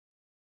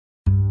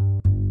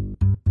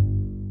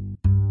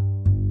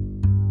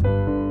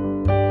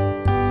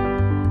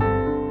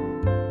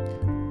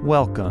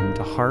Welcome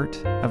to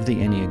Heart of the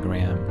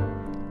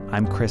Enneagram.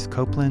 I'm Chris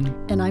Copeland.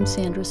 And I'm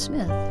Sandra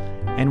Smith.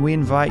 And we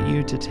invite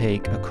you to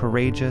take a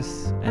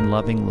courageous and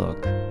loving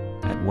look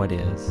at what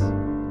is.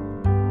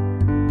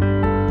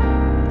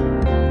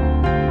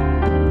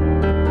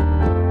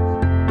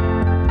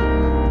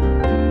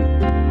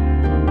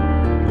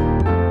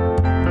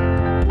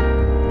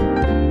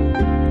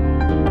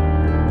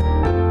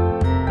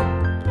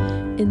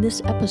 In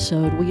this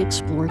episode, we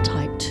explore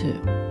Type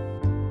 2.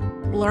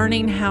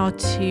 Learning how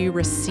to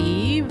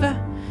receive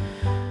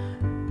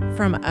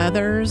from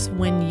others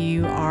when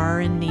you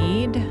are in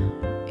need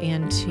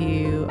and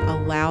to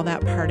allow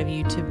that part of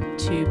you to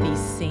be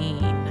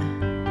seen,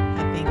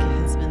 I think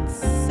has been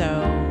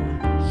so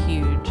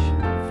huge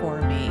for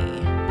me.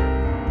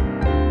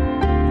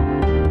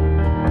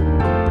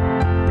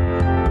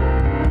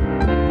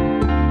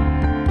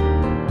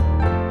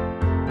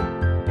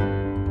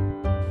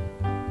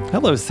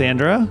 Hello,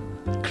 Sandra.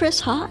 Chris,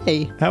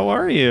 hi. How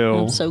are you?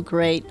 I'm so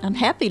great. I'm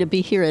happy to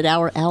be here at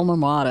our alma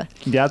mater.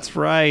 That's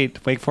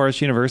right. Wake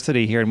Forest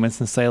University here in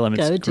Winston-Salem.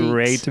 It's Go Deeks.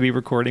 Great to be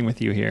recording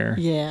with you here.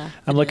 Yeah.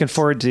 I'm looking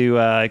forward to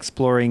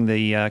exploring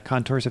the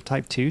contours of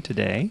Type 2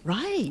 today.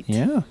 Right.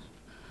 Yeah.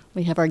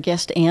 We have our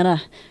guest,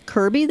 Anna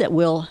Kirby, that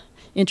we'll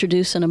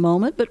introduce in a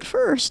moment. But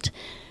first,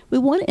 we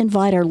want to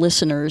invite our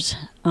listeners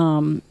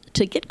to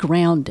get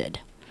grounded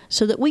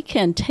so that we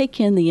can take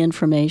in the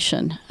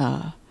information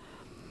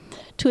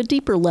to a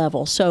deeper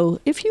level. So,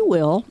 if you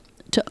will,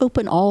 to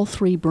open all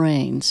three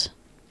brains,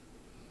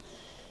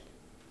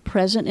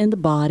 present in the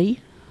body,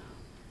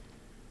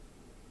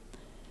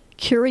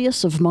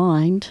 curious of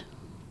mind,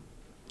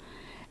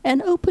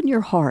 and open your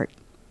heart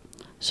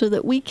so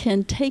that we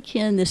can take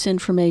in this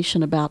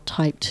information about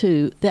Type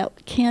 2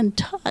 that can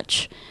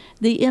touch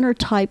the inner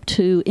Type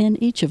 2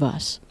 in each of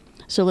us.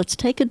 So let's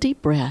take a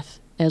deep breath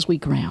as we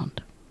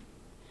ground.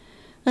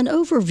 An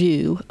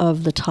overview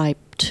of the Type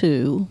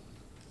 2.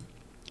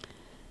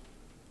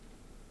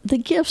 The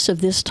gifts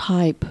of this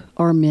type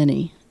are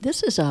many.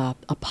 This is a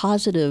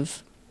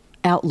positive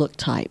outlook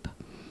type.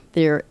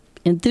 They're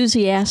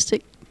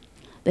enthusiastic.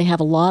 They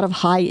have a lot of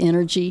high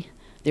energy.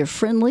 They're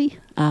friendly.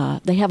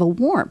 They have a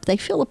warmth. They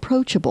feel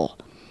approachable.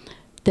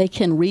 They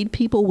can read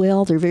people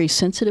well. They're very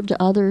sensitive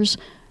to others.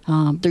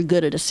 They're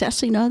good at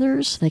assessing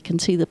others. They can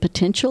see the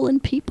potential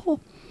in people.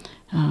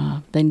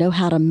 They know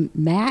how to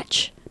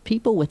match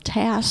people with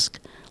tasks.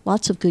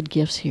 Lots of good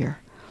gifts here.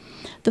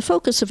 The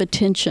focus of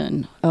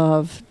attention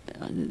of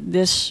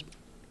this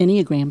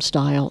Enneagram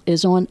style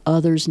is on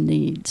others'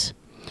 needs.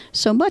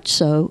 So much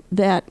so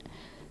that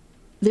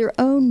their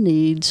own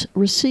needs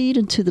recede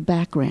into the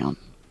background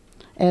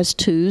as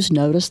twos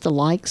notice the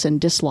likes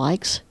and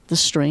dislikes, the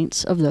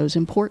strengths of those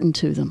important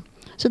to them.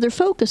 So their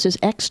focus is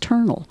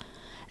external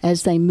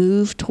as they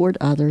move toward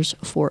others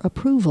for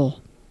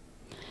approval.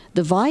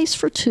 The vice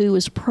for two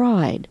is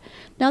pride.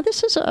 Now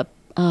this is a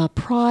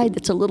pride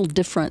that's a little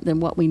different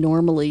than what we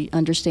normally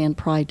understand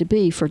pride to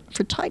be. For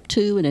Type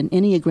 2 and an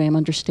Enneagram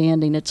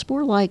understanding, it's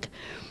more like,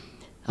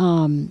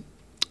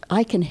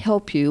 I can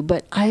help you,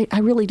 but I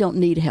really don't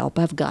need help.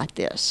 I've got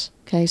this.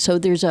 Okay, so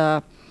there's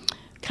a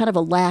kind of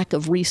a lack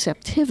of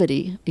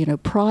receptivity. You know,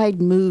 pride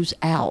moves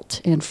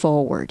out and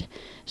forward,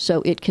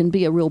 so it can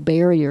be a real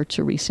barrier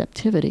to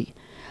receptivity.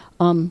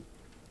 The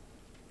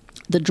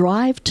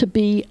drive to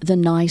be the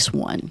nice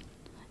one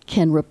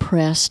can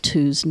repress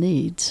two's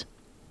needs.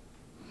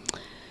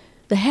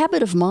 The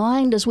habit of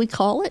mind, as we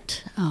call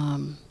it,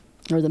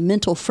 or the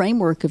mental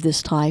framework of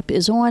this type,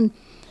 is on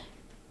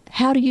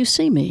how do you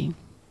see me?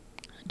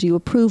 Do you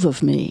approve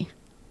of me?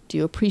 Do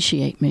you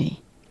appreciate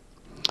me?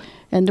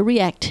 And the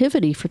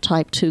reactivity for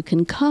Type 2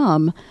 can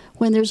come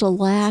when there's a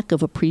lack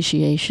of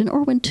appreciation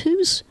or when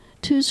twos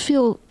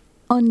feel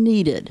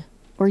unneeded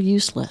or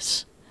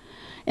useless.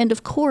 And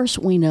of course,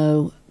 we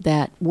know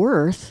that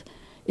worth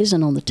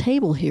isn't on the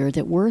table here,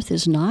 that worth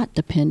is not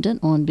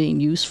dependent on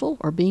being useful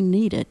or being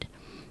needed.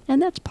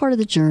 And that's part of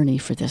the journey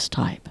for this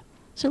type.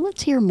 So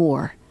let's hear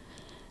more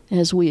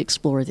as we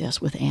explore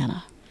this with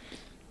Anna.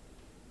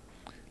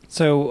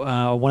 So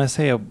I want to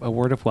say a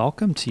word of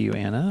welcome to you,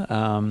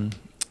 Anna.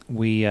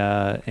 We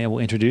will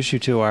introduce you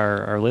to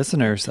our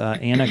listeners.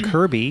 Anna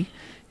Kirby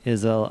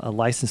is a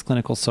licensed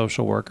clinical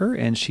social worker,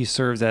 and she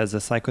serves as a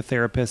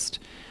psychotherapist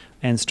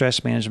and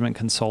stress management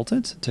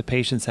consultant to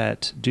patients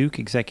at Duke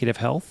Executive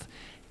Health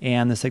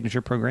and the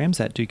signature programs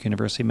at Duke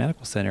University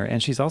Medical Center.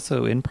 And she's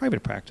also in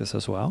private practice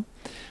as well.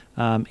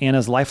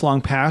 Anna's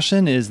lifelong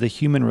passion is the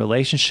human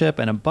relationship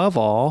and, above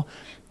all,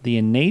 the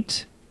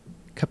innate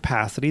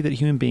capacity that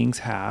human beings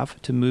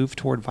have to move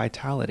toward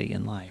vitality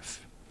in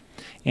life.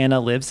 Anna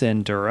lives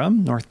in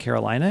Durham, North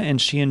Carolina, and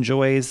she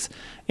enjoys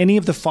any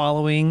of the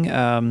following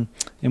in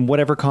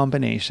whatever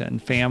combination: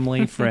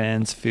 family,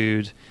 friends,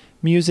 food,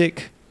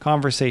 music,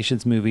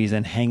 conversations, movies,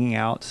 and hanging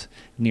out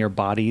near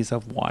bodies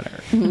of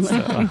water.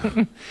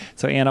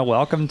 So Anna,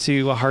 welcome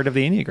to Heart of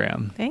the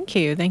Enneagram. Thank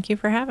you. Thank you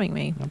for having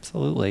me.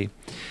 Absolutely.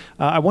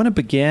 I want to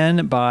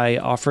begin by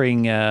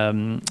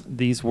offering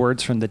these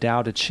words from the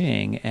Tao Te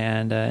Ching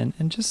and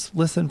just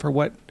listen for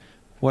what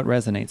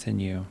resonates in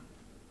you.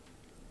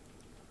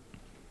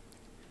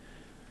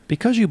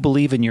 Because you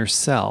believe in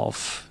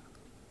yourself,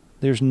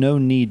 there's no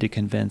need to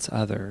convince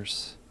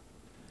others.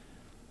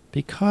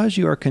 Because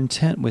you are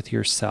content with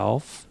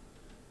yourself,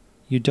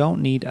 you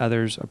don't need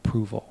others'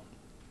 approval.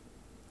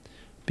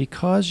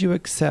 Because you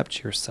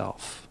accept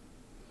yourself,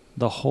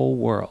 the whole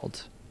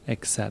world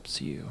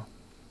accepts you.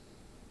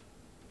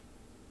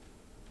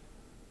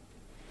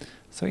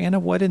 So Anna,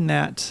 what in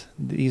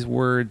these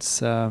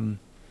words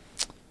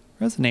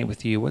resonate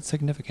with you? What's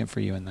significant for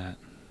you in that?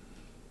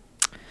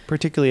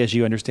 Particularly as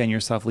you understand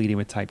yourself leading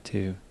with type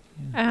 2.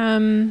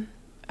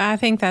 I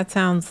think that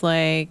sounds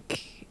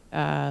like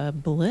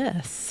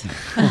bliss.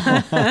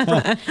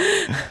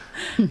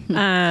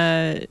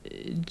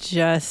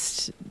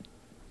 Just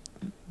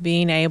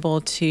being able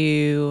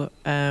to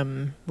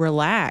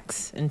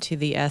relax into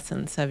the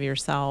essence of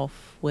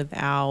yourself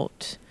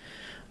without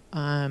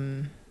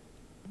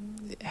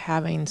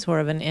having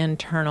sort of an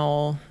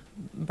internal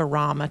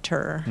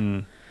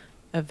barometer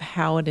of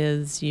how it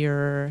is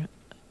you're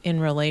in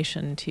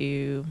relation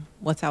to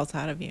what's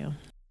outside of you.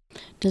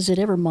 Does it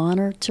ever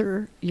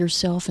monitor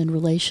yourself in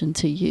relation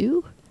to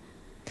you?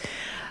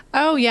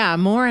 Oh, yeah,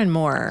 more and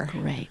more.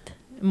 Great.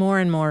 More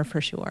and more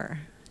for sure.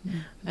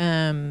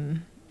 But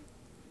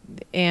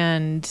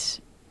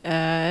it's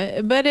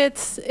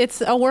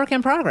a work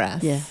in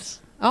progress.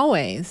 Yes.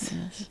 Always.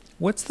 Yes.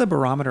 What's the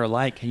barometer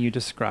like? Can you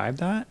describe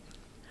that?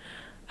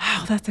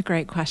 Oh, that's a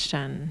great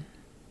question.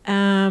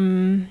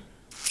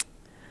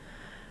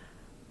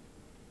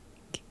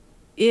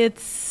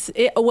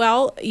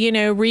 Well,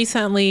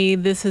 recently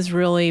this has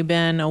really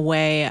been a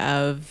way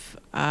of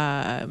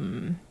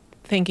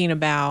thinking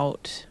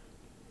about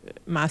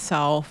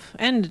myself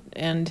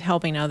and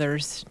helping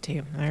others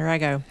too. There I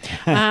go.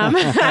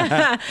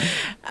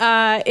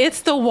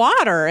 It's the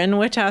water in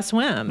which I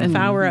swim. If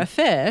I were a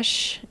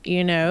fish,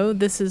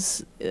 this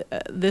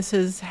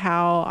is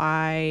how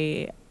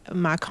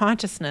my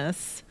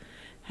consciousness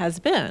has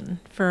been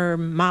for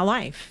my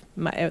life,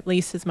 at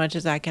least as much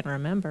as I can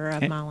remember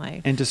of my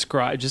life. And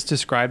describe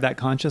that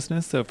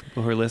consciousness so for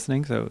people who are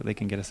listening so they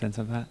can get a sense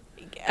of that.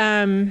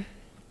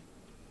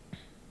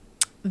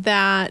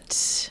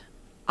 That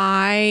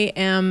I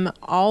am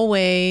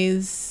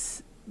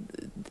always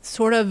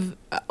sort of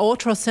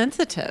ultra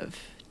sensitive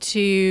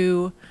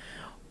to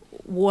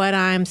what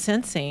I'm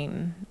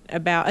sensing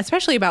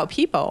especially about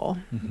people.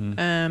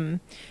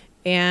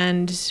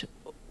 And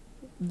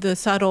the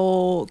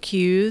subtle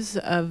cues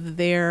of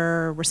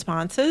their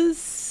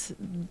responses,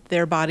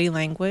 their body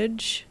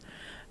language.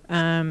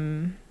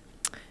 And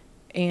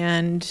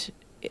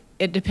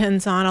it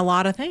depends on a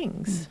lot of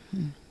things.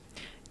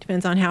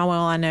 Depends on how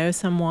well I know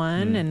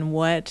someone and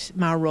what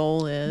my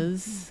role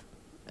is.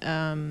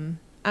 I'm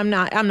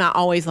not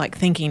always like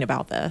thinking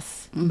about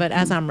this, but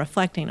as I'm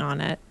reflecting on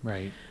it,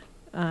 right.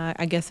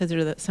 I guess those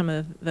are some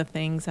of the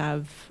things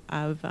I've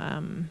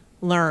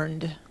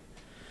learned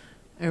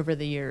over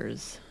the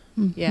years.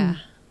 Yeah.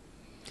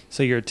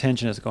 So your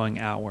attention is going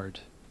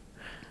outward,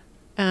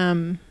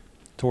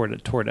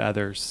 toward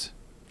others.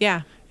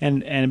 Yeah.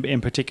 And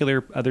in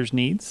particular, others'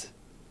 needs.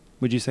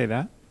 Would you say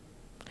that?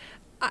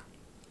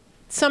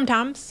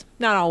 Sometimes,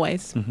 not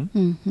always.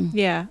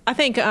 Yeah, I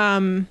think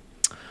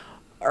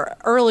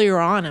earlier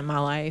on in my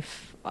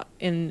life,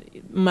 in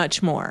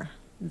much more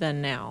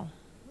than now,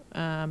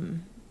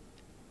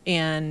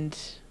 and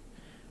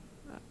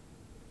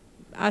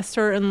I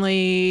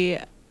certainly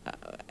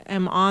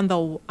am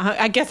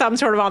I guess I'm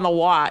sort of on the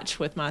watch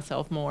with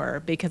myself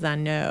more because I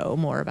know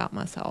more about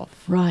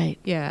myself. Right.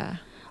 Yeah.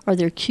 Are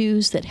there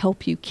cues that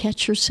help you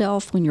catch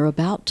yourself when you're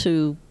about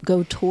to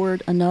go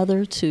toward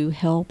another to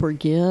help or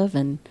give?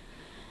 And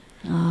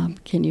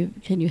can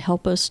you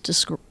help us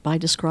by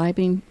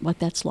describing what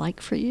that's like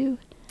for you?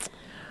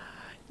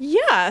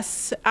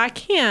 Yes, I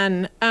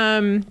can.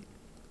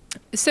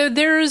 So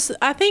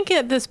I think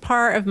at this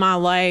part of my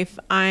life,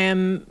 I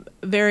am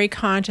very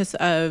conscious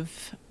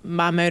of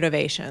my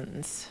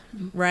motivations,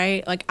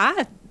 right? Like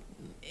I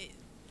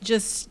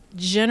just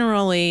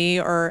generally,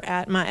 or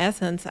at my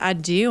essence, I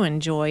do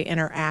enjoy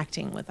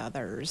interacting with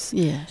others.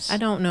 Yes. I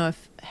don't know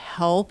if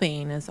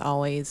helping is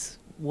always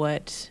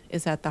what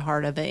is at the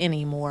heart of it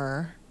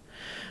anymore.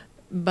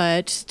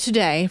 But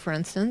today, for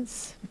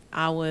instance,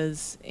 I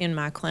was in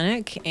my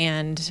clinic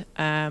and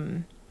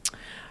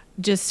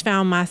just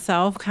found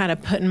myself kind of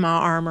putting my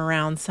arm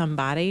around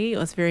somebody. It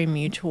was very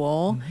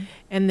mutual.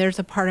 And there's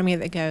a part of me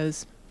that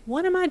goes,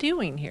 what am I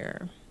doing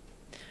here?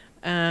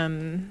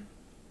 And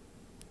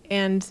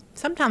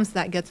sometimes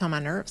that gets on my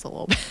nerves a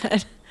little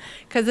bit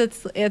because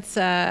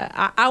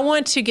I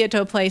want to get to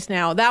a place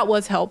now that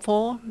was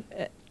helpful,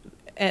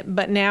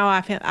 but now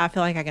I feel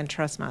like I can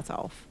trust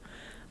myself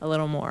a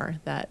little more.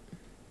 That,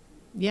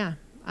 yeah,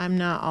 I'm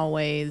not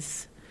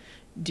always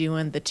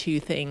doing the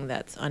two thing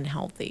that's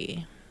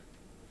unhealthy.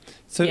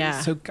 So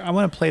I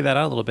want to play that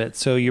out a little bit.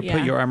 So you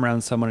put your arm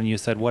around someone and you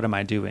said, "What am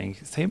I doing?"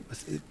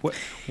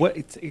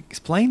 What?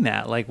 Explain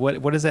that. Like,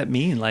 what does that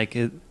mean? Like,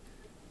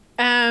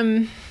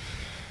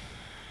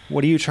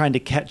 what are you trying to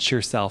catch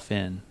yourself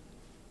in?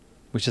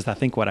 Which is, I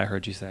think, what I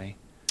heard you say.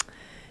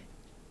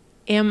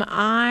 Am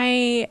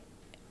I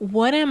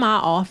what am I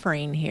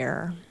offering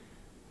here?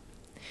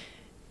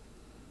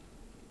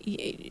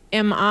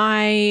 Am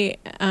I,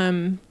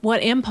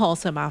 what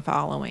impulse am I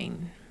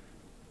following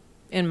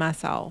in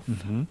myself?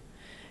 Mm-hmm.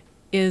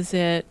 Is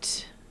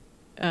it,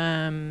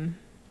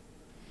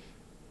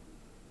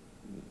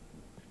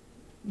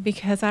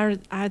 because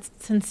I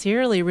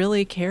sincerely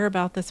really care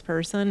about this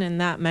person in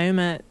that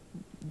moment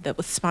that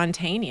was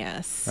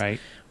spontaneous? Right.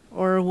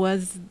 Or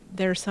was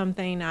there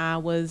something I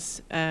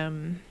was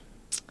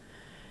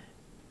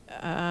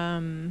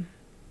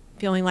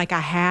feeling like I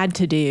had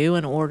to do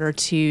in order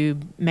to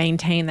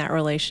maintain that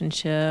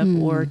relationship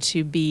or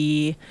to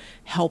be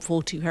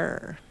helpful to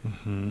her?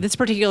 Mm-hmm. This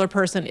particular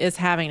person is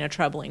having a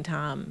troubling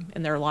time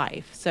in their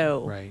life.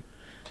 So Right.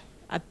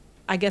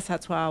 I guess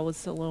that's why I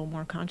was a little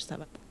more conscious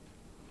of it.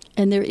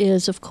 And there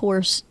is, of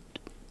course,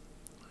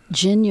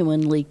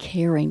 genuinely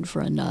caring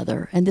for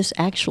another. And this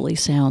actually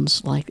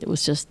sounds like it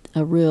was just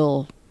a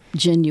real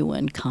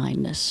genuine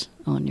kindness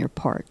on your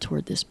part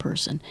toward this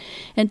person.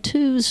 And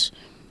twos,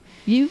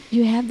 you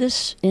have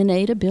this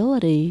innate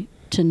ability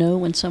to know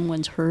when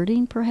someone's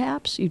hurting,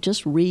 perhaps. You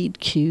just read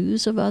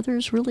cues of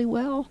others really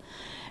well.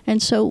 And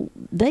so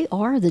they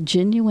are the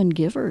genuine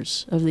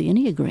givers of the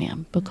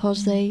Enneagram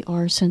because they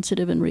are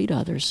sensitive and read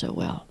others so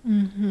well.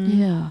 Mm-hmm.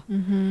 Yeah.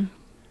 Mm-hmm.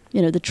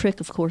 You know, the trick,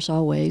 of course,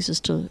 always is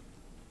to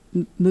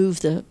move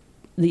the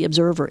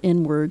observer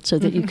inward so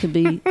that you can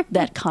be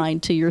that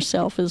kind to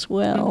yourself as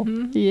well.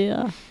 Mm-hmm.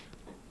 Yeah.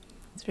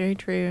 It's very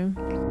true.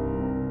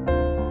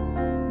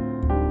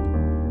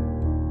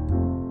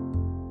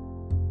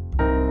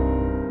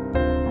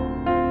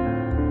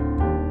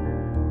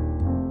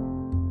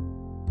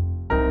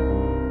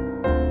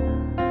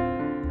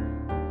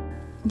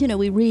 You know,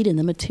 we read in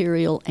the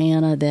material,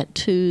 Anna, that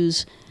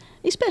twos,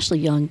 especially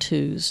young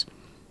twos,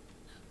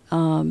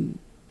 can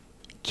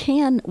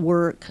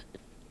work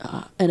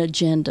an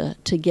agenda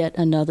to get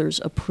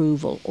another's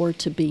approval or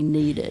to be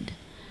needed.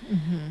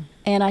 Mm-hmm.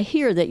 And I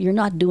hear that you're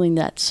not doing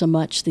that so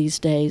much these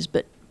days,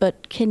 but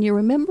can you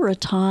remember a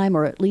time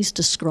or at least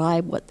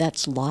describe what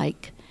that's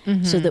like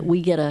so that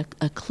we get a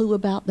clue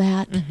about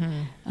that?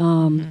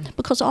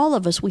 Because all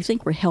of us, we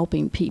think we're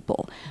helping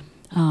people,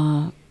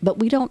 but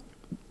we don't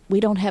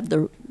have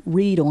the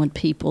read on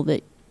people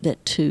that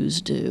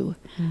twos do,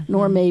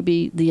 nor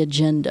maybe the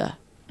agenda.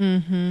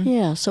 Mm-hmm.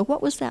 Yeah, so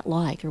what was that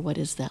like, or what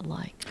is that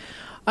like?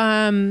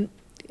 I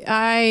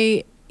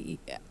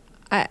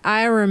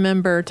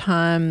remember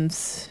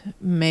times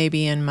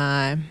maybe in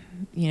my,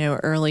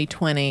 early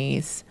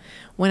 20s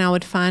when I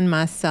would find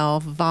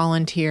myself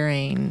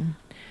volunteering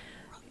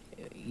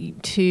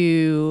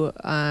to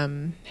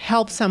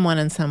help someone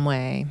in some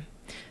way.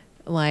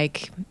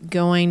 Like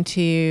going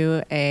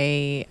to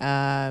I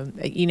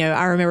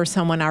remember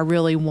someone I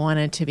really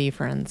wanted to be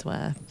friends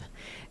with,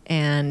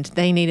 and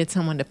they needed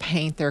someone to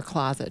paint their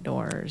closet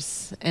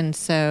doors. And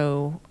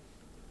so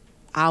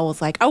I was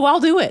like, oh,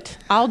 I'll do it.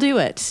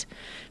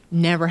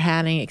 Never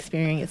had any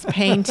experience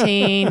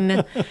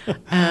painting.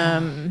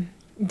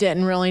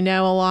 Didn't really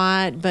know a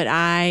lot, but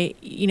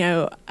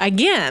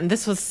again,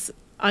 this was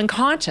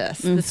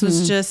unconscious. Mm-hmm. This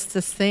was just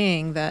this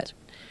thing that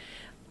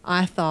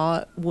I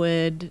thought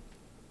would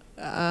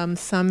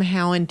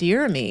somehow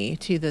endear me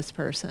to this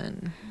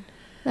person.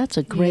 That's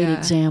a great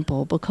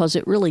example, because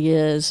it really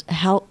is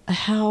how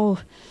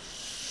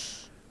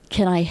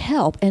can I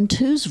help? And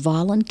twos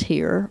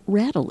volunteer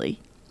readily.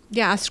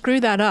 Yeah, I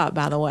screwed that up,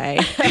 by the way.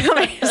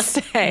 Let me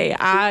say,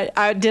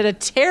 I did a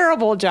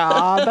terrible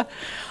job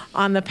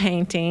on the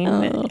painting,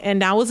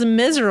 and I was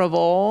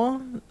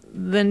miserable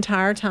the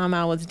entire time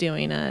I was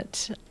doing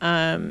it.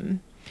 And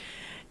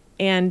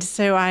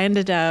so I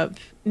ended up,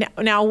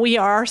 now we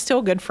are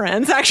still good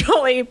friends,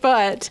 actually,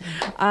 but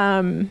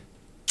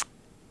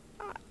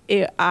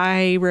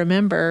I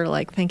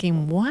remember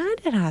thinking, why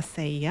did I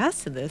say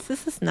yes to this?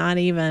 This is not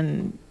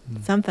even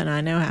something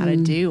I know how to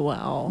do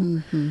well.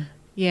 Mm-hmm.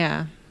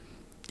 Yeah.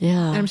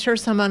 Yeah. I'm sure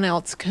someone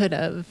else could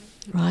have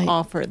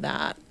offered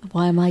that.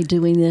 Why am I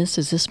doing this?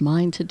 Is this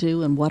mine to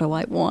do? And what do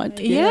I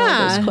want?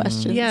 Yeah. Those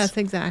questions. Yes,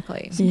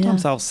 exactly.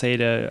 Sometimes I'll say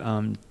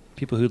to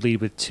people who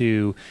lead with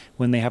two,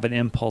 when they have an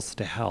impulse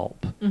to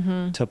help,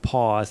 to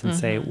pause and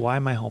say, why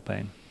am I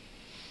helping?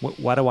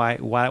 Why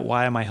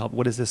am I helping?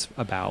 What is this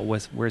about?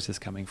 Where's this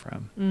coming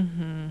from?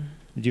 Mm-hmm.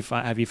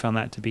 Have you found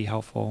that to be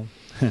helpful,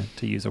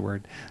 to use a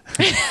word?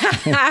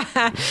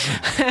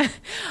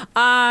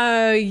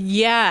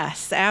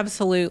 Yes,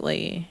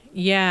 absolutely.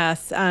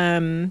 Yes.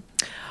 I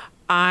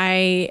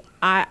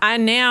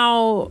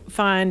now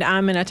find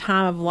I'm in a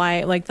time of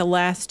life, like the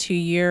last 2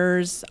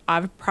 years,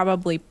 I've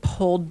probably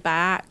pulled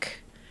back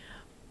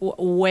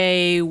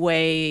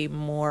way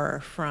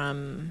more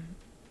from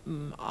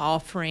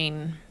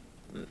offering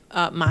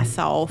up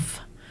myself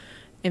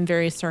in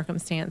various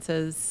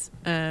circumstances,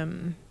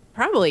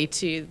 probably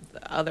to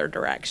the other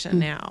direction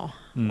now,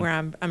 where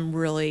I'm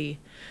really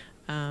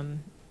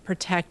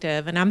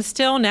protective, and I'm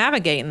still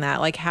navigating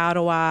that. Like, how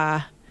do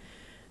I,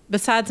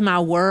 besides my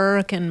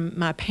work and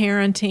my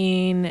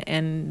parenting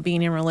and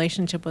being in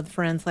relationship with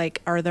friends,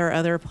 like, are there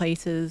other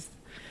places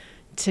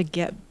to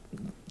get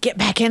get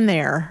back in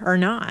there or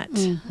not,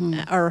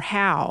 or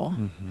how.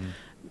 Mm-hmm.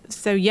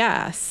 So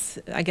yes,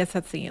 I guess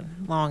that's the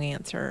long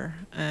answer.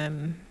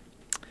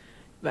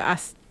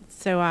 But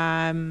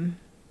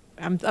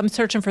I'm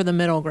searching for the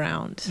middle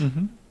ground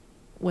Mm-hmm.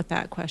 with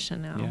that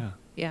question now. Yeah.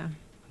 Yeah.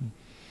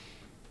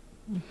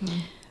 Mm-hmm.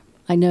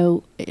 I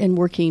know in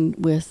working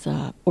with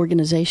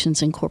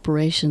organizations and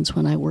corporations,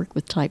 when I work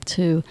with Type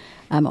 2,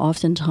 I'm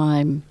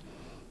oftentimes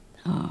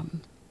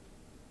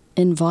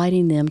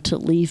inviting them to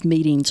leave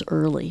meetings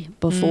early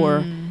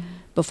before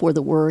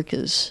the work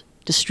is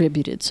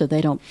distributed, so they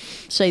don't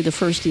say the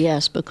first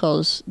yes,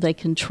 because they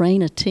can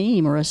train a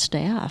team or a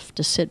staff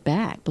to sit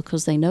back,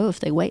 because they know if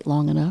they wait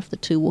long enough, the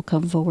two will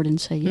come forward and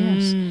say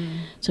yes.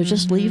 So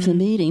just leave the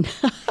meeting.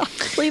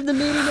 Leave the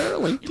meeting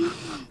early.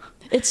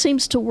 It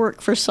seems to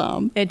work for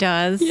some. It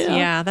does.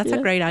 Yeah, that's Yeah.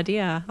 a great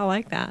idea. I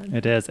like that.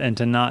 It is, and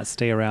to not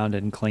stay around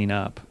and clean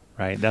up.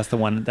 Right. That's the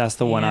one.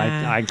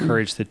 Yeah. I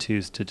encourage the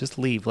twos to just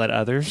leave. Let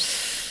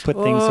others put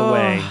things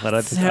away. Let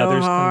others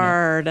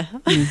hard.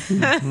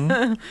 clean up.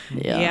 Mm-hmm.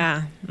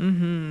 Yeah.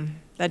 Mm-hmm.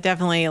 That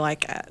definitely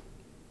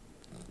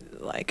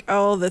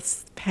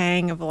this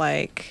pang of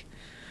oh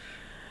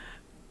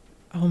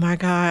my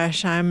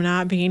gosh, I'm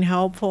not being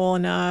helpful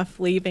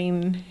enough,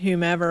 leaving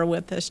whomever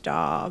with this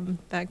job.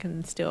 That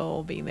can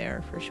still be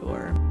there for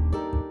sure.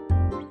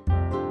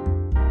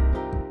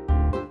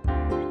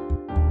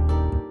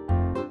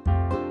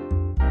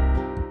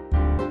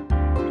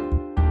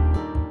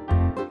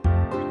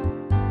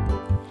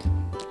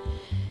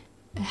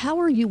 How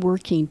are you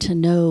working to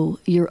know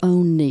your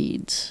own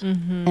needs?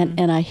 Mm-hmm.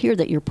 And I hear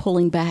that you're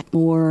pulling back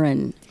more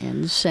and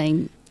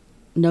saying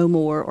no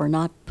more, or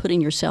not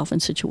putting yourself in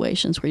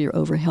situations where you're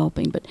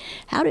over-helping. But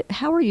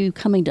how are you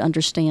coming to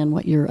understand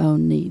what your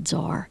own needs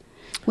are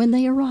when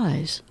they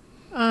arise?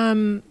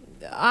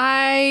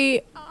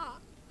 I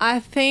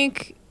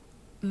think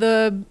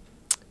the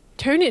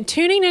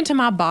tuning into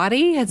my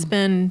body has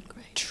been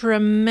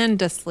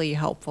tremendously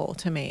helpful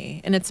to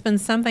me, and it's been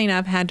something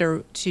I've had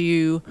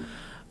to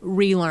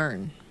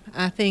relearn.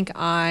 I think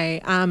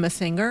I'm a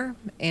singer,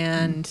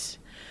 and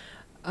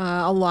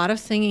a lot of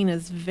singing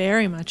is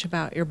very much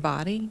about your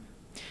body.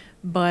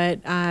 But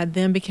I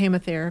then became a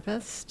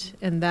therapist,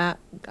 and that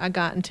I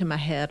got into my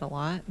head a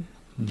lot.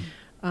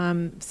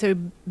 So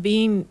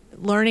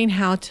learning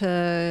how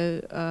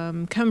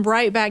to come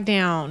right back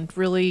down,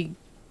 really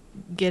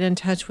get in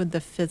touch with the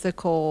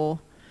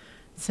physical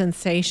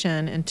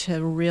sensation, and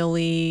to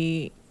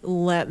really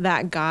let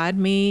that guide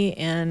me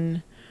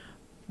in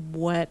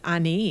what I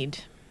need.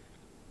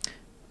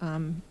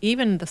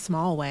 Even the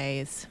small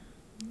ways,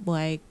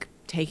 like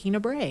taking a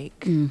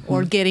break,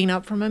 or getting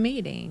up from a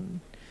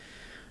meeting,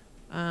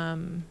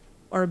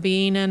 or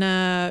being in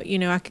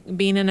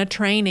a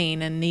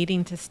training and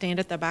needing to stand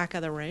at the back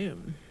of the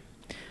room.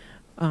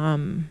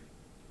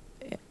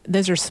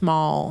 Those are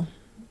small,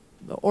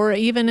 or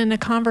even in a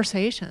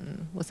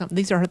conversation with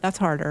something. That's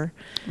harder.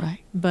 Right.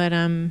 But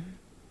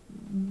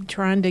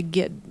trying to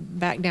get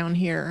back down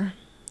here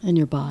In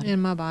your body.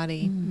 in my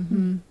body.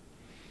 Mm-hmm.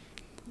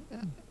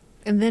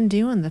 And then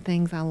doing the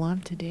things I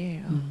love to do.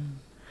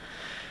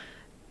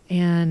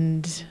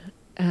 And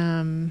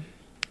kind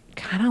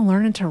of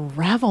learning to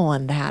revel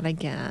in that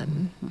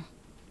again.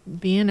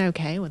 Being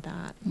okay with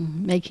that.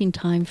 Making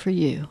time for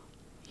you.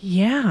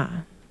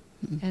 Yeah.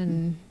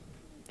 And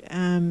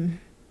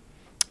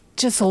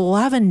just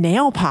loving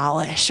nail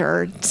polish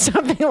or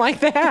something like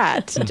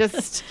that.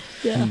 Just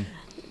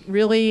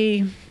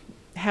really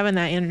having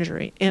that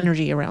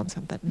energy around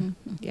something.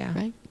 Yeah.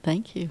 Right.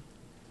 Thank you.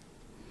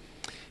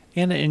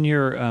 And in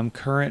your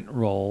current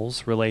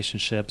roles,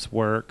 relationships,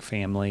 work,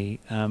 family,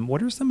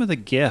 what are some of the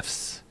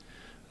gifts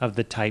of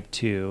the Type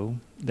 2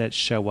 that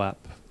show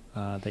up,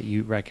 that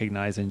you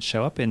recognize and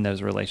show up in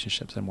those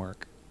relationships and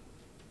work?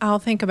 I'll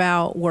think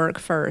about work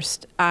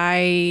first.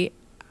 I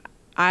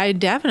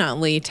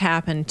definitely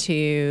tap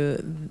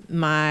into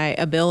my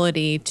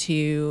ability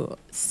to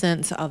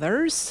sense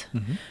others.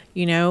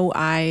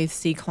 I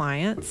see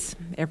clients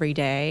every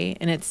day,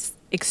 and it's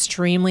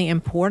extremely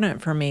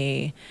important for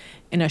me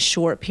in a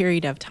short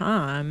period of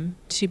time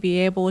to be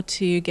able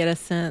to get a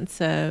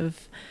sense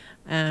of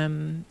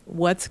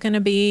what's going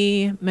to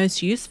be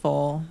most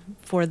useful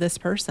for this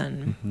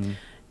person.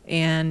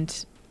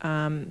 And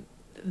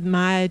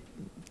my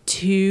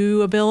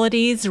two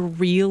abilities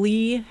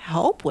really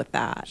help with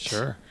that.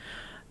 Sure.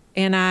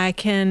 And I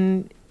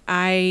can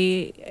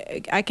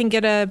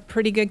get a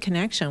pretty good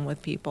connection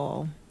with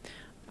people.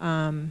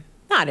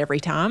 Not every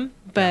time,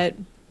 but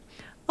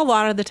a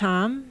lot of the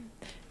time.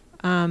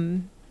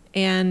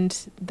 And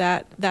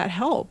that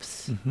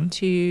helps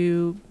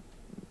to,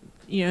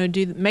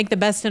 make the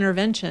best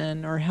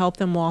intervention or help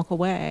them walk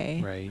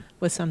away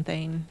with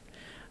something,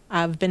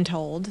 I've been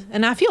told.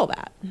 And I feel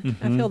that.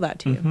 I feel that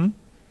too,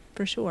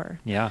 for sure.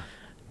 Yeah.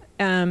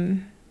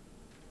 Go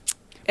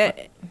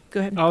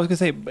ahead. I was going to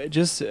say, but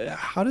just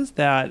how does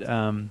that,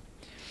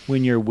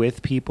 when you're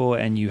with people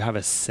and you have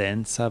a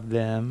sense of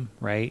them,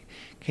 right?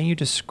 Can you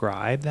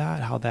describe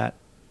that, how that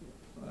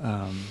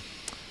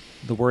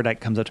the word that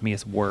comes up to me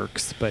is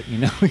works, but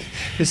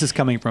this is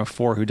coming from a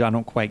 4 who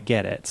don't quite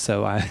get it.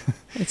 So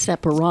it's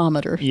that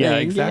barometer thing. Yeah,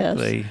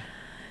 exactly.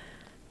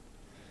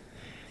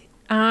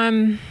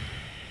 Yes.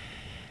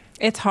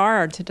 It's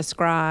hard to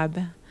describe.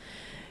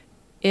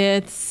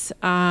 It's,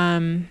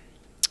 if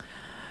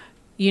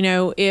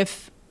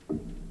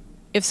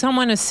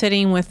someone is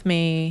sitting with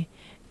me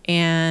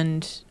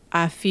and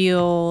I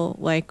feel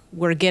like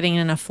we're getting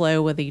in a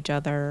flow with each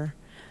other,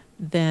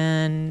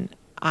 then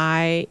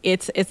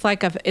it's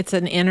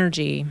an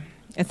energy.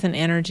 It's an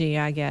energy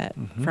I get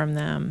from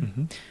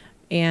them.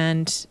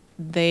 And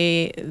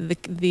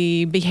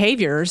the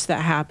behaviors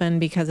that happen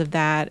because of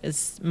that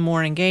is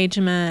more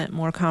engagement,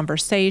 more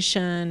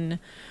conversation,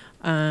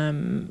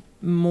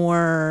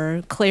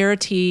 more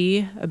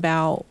clarity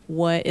about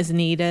what is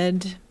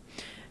needed.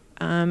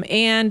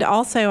 And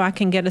also I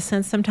can get a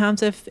sense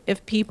sometimes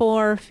if people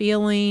are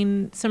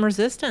feeling some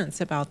resistance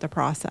about the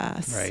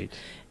process. Right.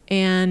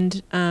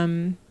 And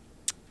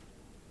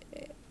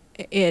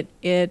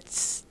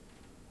it's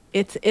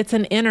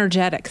an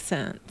energetic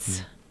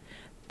sense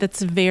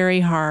that's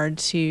very hard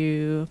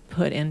to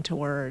put into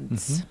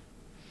words.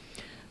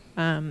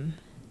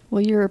 Well,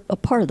 you're a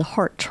part of the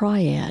heart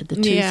triad, the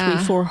 2, 3,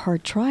 4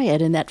 heart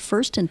triad, and that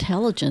first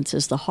intelligence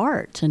is the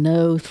heart, to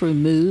know through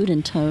mood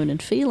and tone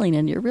and feeling,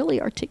 and you're really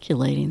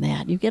articulating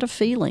that. You get a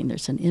feeling,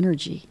 there's an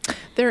energy.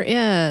 There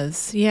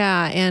is,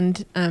 yeah,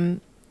 and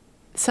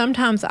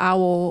sometimes I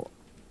will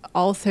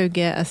also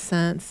get a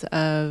sense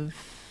of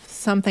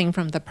something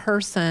from the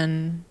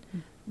person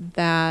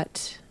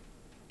that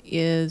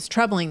is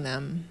troubling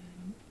them,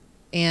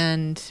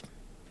 and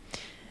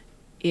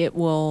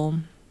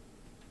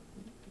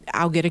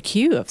I'll get a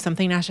cue of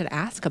something I should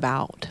ask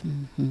about.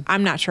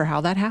 I'm not sure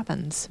how that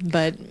happens,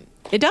 but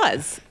it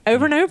does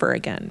over and over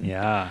again.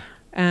 Yeah.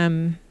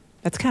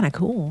 That's kind of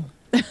cool.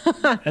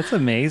 That's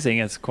amazing.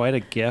 It's quite a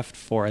gift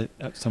for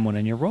someone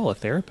in your role, a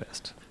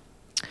therapist.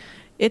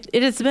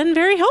 It has been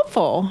very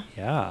helpful.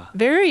 Yeah.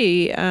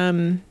 Very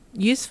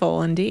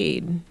useful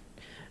indeed.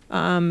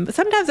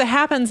 Sometimes it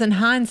happens in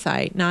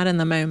hindsight, not in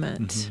the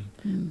moment,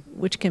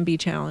 which can be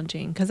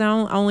challenging because I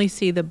only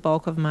see the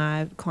bulk of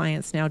my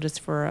clients now just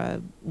for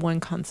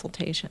one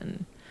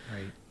consultation.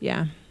 Right.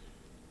 Yeah.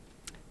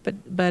 But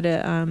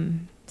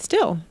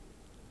still,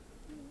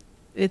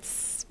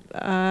 it's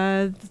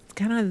kind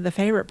of the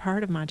favorite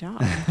part of my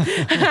job.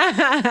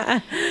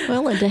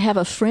 Well, and to have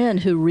a friend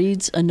who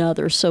reads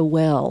another so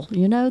well,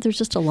 there's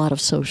just a lot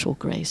of social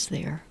grace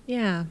there.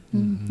 Yeah.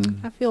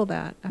 I feel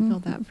that. I feel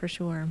that for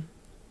sure.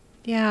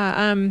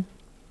 Yeah,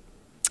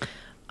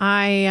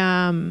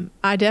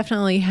 I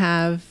definitely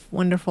have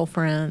wonderful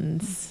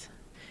friends,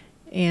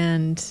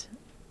 and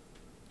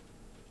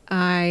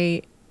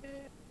I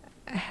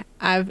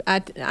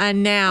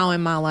now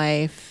in my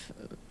life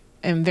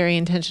am very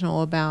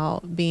intentional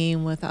about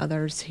being with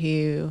others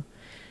who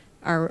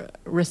are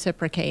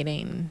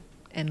reciprocating,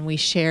 and we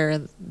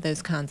share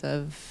those kinds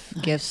of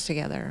gifts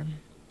together.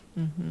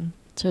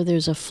 So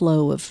there's a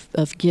flow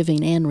of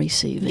giving and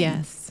receiving.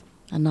 Yes,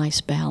 a nice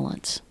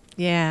balance.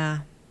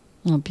 Yeah.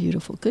 Oh,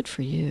 beautiful. Good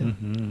for you.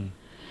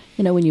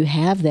 When you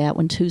have that,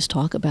 when twos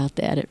talk about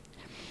that,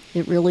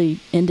 it really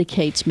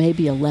indicates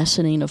maybe a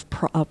lessening of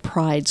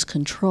pride's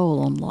control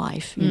on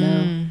life,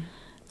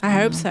 I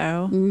hope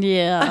so.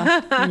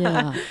 Yeah,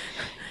 yeah.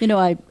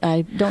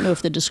 I don't know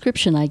if the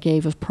description I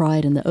gave of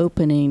pride in the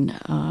opening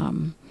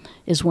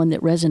is one that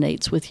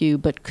resonates with you,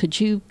 but could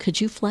you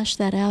flesh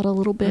that out a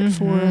little bit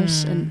for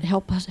us and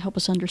help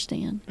us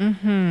understand?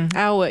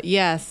 Oh,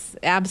 yes,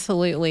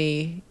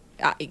 absolutely.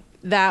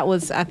 That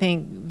was, I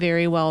think,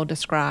 very well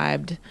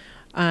described.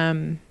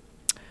 It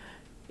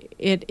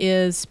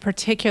is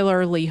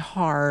particularly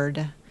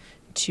hard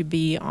to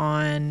be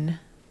on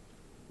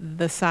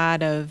the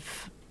side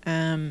of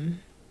the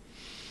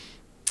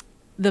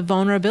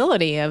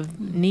vulnerability of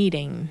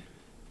needing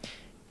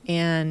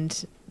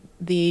and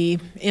the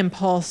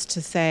impulse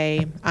to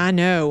say, I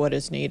know what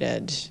is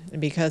needed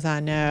because I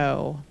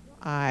know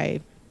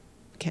I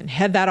can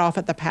head that off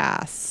at the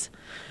pass.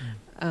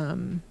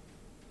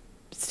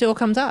 Still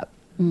comes up.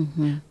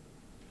 And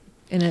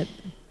it...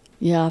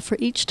 Yeah, for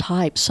each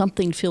type,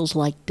 something feels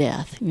like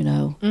death,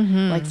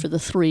 Like for the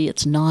 3,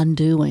 it's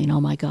non-doing.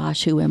 Oh, my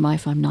gosh, who am I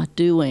if I'm not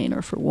doing?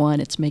 Or for 1,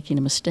 it's making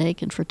a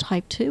mistake. And for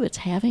type 2, it's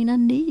having a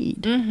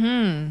need.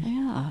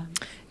 Yeah.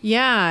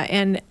 Yeah,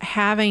 and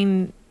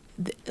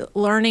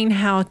learning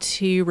how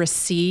to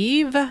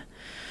receive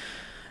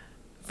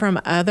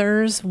from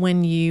others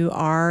when you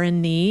are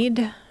in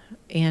need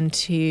and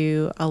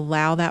to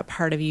allow that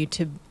part of you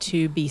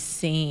to be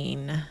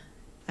seen,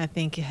 I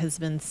think has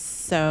been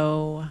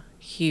so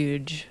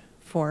huge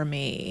for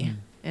me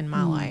in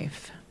my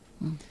life.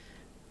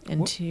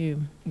 And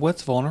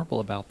what's vulnerable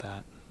about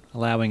that?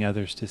 Allowing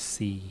others to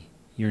see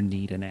your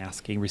need and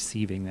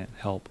receiving that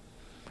help.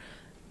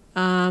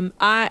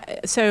 I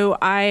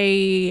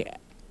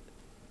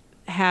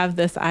have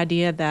this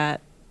idea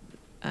that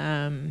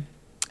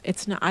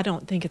it's not, I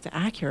don't think it's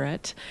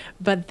accurate,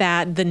 but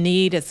that the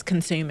need is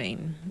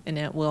consuming, and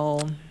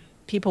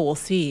people will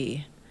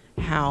see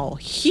how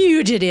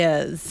huge it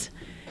is,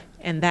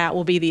 and that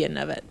will be the end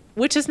of it,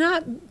 which is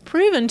not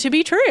proven to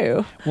be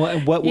true. Well,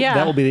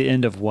 that will be the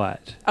end of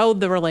what? Oh,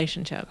 the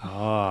relationship.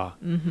 Ah.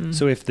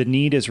 So if the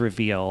need is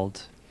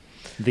revealed,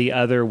 the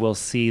other will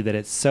see that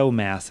it's so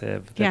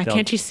massive. That Yeah,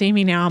 can't you see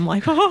me now? I'm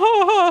like,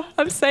 oh,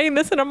 I'm saying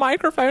this in a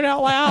microphone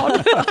out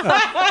loud.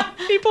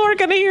 People are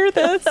going to hear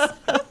this.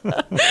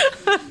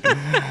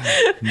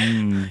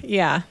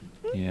 Yeah.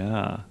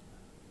 Yeah.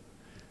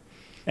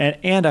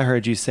 And I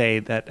heard you say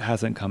that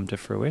hasn't come to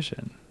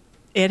fruition.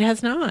 It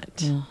has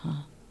not.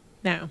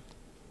 No.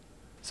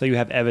 So you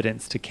have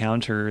evidence to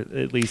counter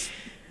at least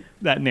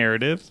that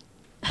narrative?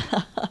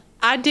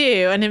 I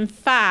do. And in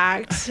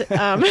fact,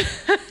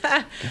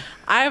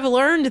 I've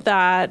learned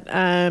that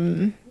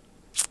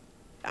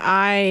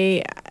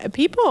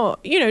people,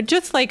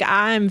 just like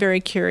I'm very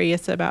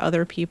curious about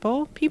other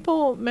people,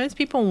 most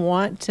people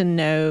want to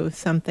know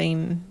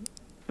something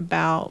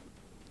about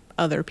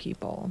other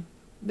people.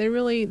 They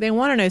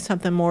want to know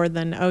something more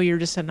than, oh, you're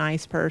just a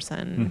nice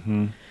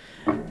person.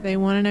 They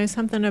want to know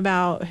something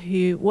about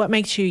what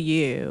makes you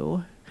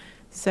you.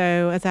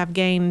 So as I've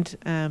gained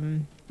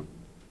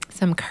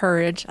some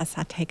courage, as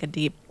I take a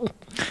deep,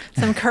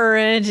 some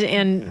courage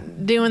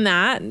in doing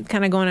that,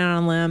 kind of going out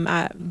on a limb,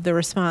 the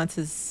response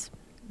has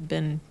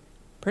been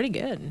pretty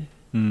good.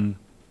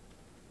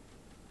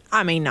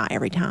 I mean, not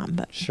every time,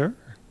 but sure.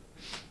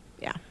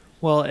 Yeah.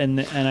 Well,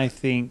 and I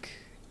think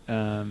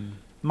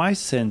my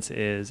sense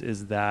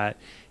is that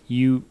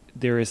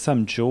there is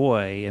some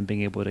joy in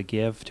being able to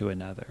give to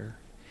another,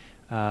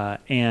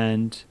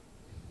 and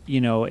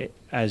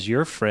as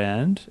your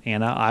friend,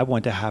 Anna, I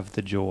want to have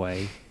the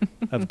joy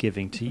of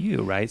giving to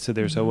you, right? So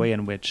there's a way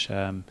in which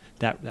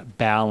that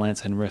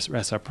balance and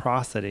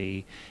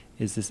reciprocity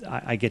is this.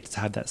 I get to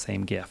have that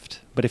same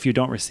gift, but if you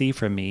don't receive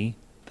from me,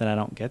 then I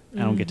don't get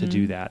to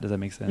do that. Does that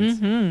make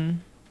sense?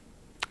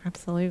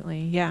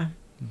 Absolutely, yeah.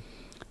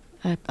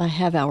 I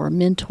have our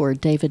mentor,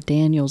 David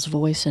Daniels'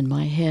 voice in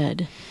my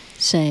head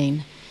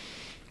saying,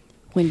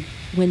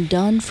 when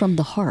done from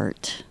the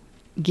heart,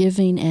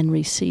 giving and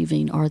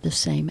receiving are the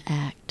same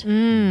act.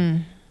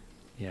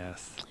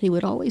 Yes. He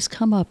would always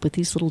come up with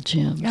these little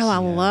gems. Oh, I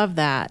love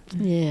that.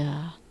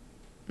 Yeah.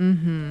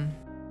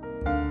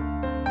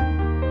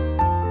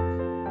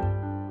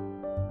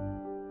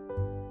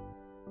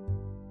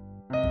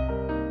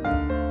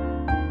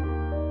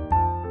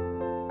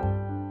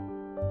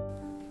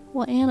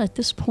 Well, Anna, at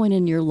this point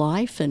in your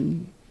life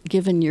and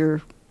given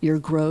your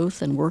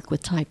growth and work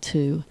with Type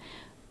 2,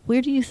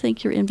 where do you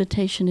think your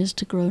invitation is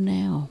to grow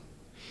now?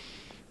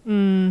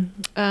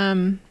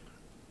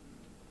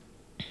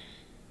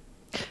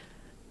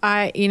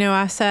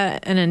 I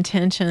set an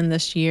intention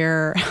this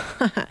year.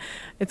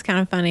 It's kind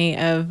of funny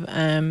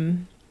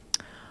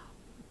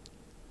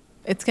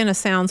it's going to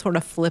sound sort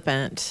of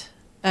flippant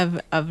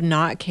of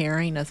not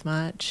caring as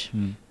much.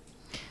 And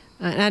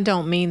I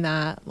don't mean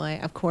that,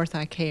 like, of course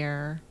I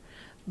care,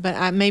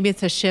 but maybe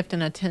it's a shift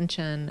in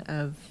attention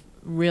of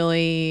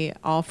really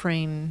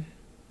offering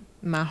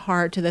my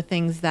heart to the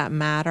things that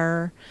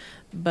matter,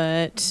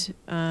 but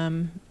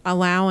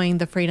allowing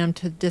the freedom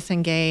to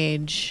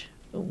disengage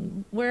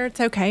where it's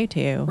okay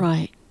to.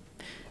 Right.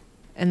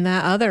 And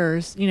that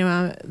others,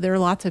 there are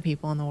lots of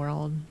people in the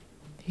world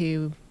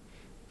who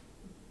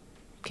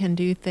can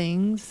do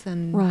things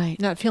and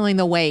not feeling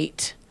the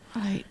weight.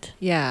 Right.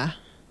 Yeah.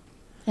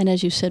 And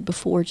as you said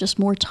before, just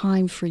more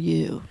time for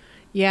you.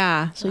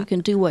 Yeah. So you can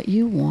do what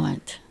you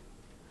want.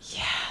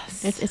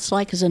 Yes. It's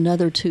like, as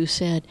another two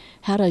said,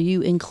 how do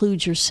you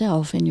include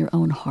yourself in your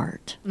own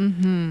heart?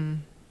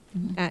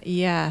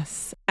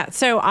 Yes.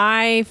 So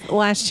I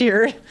last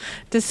year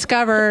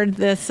discovered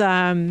this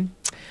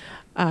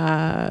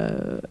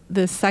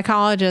this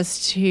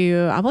psychologist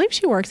who, I believe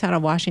she works out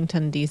of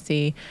Washington,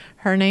 D.C.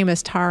 Her name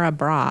is Tara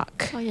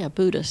Brach. Oh, yeah,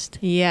 Buddhist.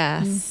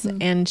 Yes.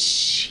 And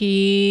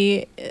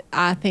she,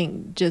 I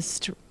think,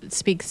 just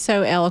speaks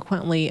so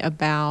eloquently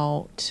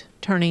about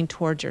turning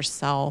towards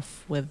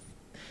yourself with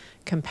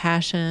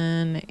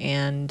compassion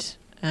and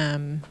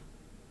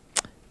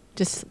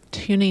just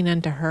tuning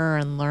into her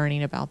and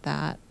learning about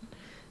that.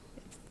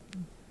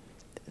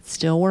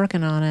 Still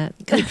working on it.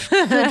 Good for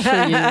you.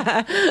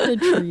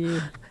 Good for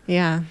you.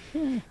 Yeah.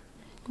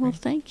 Well,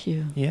 thank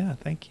you. Yeah,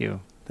 thank you.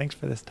 Thanks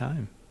for this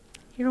time.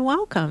 You're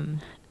welcome.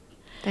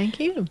 Thank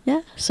you.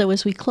 Yeah. So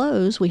as we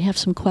close, we have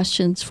some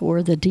questions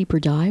for the deeper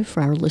dive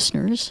for our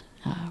listeners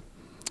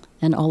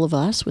and all of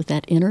us with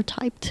that inner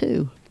Type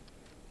 2.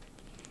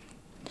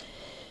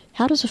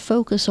 How does a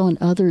focus on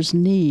others'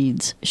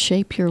 needs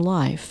shape your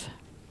life?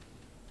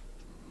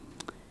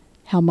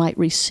 How might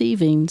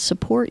receiving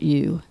support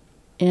you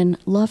in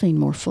loving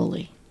more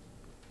fully?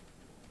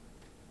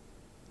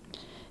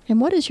 And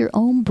what is your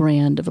own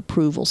brand of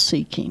approval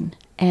seeking,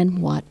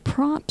 and what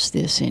prompts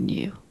this in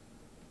you?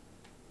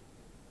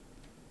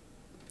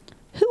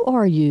 Who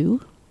are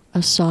you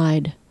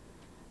aside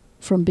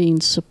from being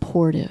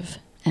supportive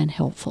and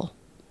helpful?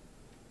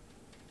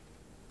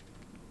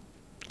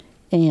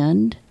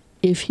 And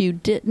if you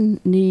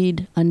didn't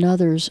need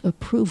another's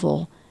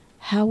approval,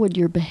 how would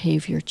your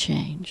behavior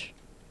change?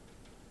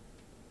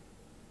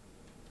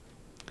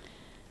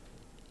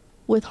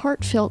 With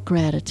heartfelt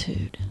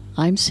gratitude,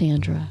 I'm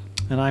Sandra.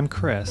 And I'm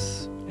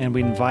Chris, and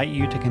we invite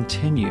you to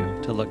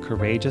continue to look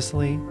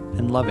courageously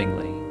and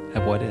lovingly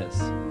at what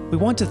is. We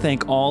want to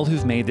thank all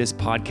who've made this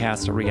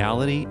podcast a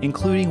reality,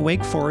 including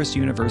Wake Forest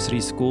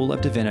University School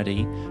of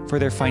Divinity for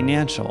their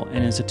financial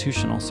and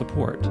institutional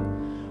support,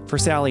 for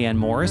Sally Ann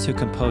Morris, who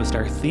composed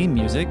our theme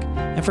music,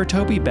 and for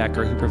Toby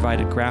Becker, who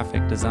provided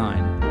graphic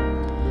design.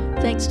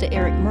 Thanks to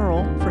Eric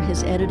Merle for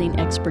his editing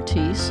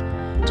expertise,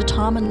 to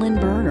Tom and Lynn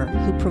Berner,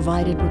 who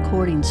provided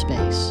recording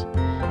space,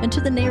 and to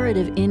the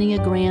Narrative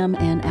Enneagram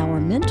and our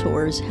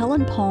mentors,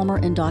 Helen Palmer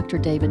and Dr.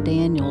 David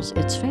Daniels,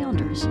 its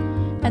founders.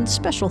 And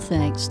special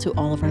thanks to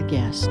all of our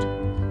guests.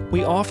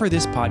 We offer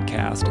this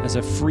podcast as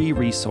a free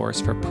resource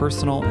for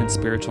personal and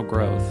spiritual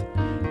growth.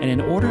 And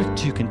in order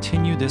to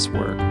continue this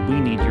work, we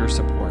need your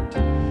support.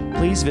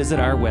 Please visit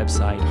our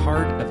website,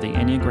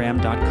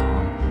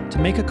 heartoftheenneagram.com, to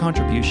make a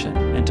contribution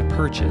and to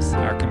purchase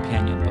our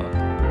companion book.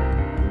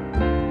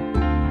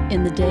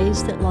 In the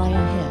days that lie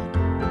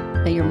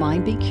ahead, may your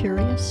mind be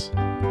curious,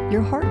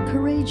 your heart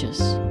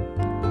courageous,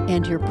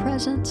 and your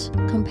presence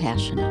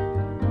compassionate.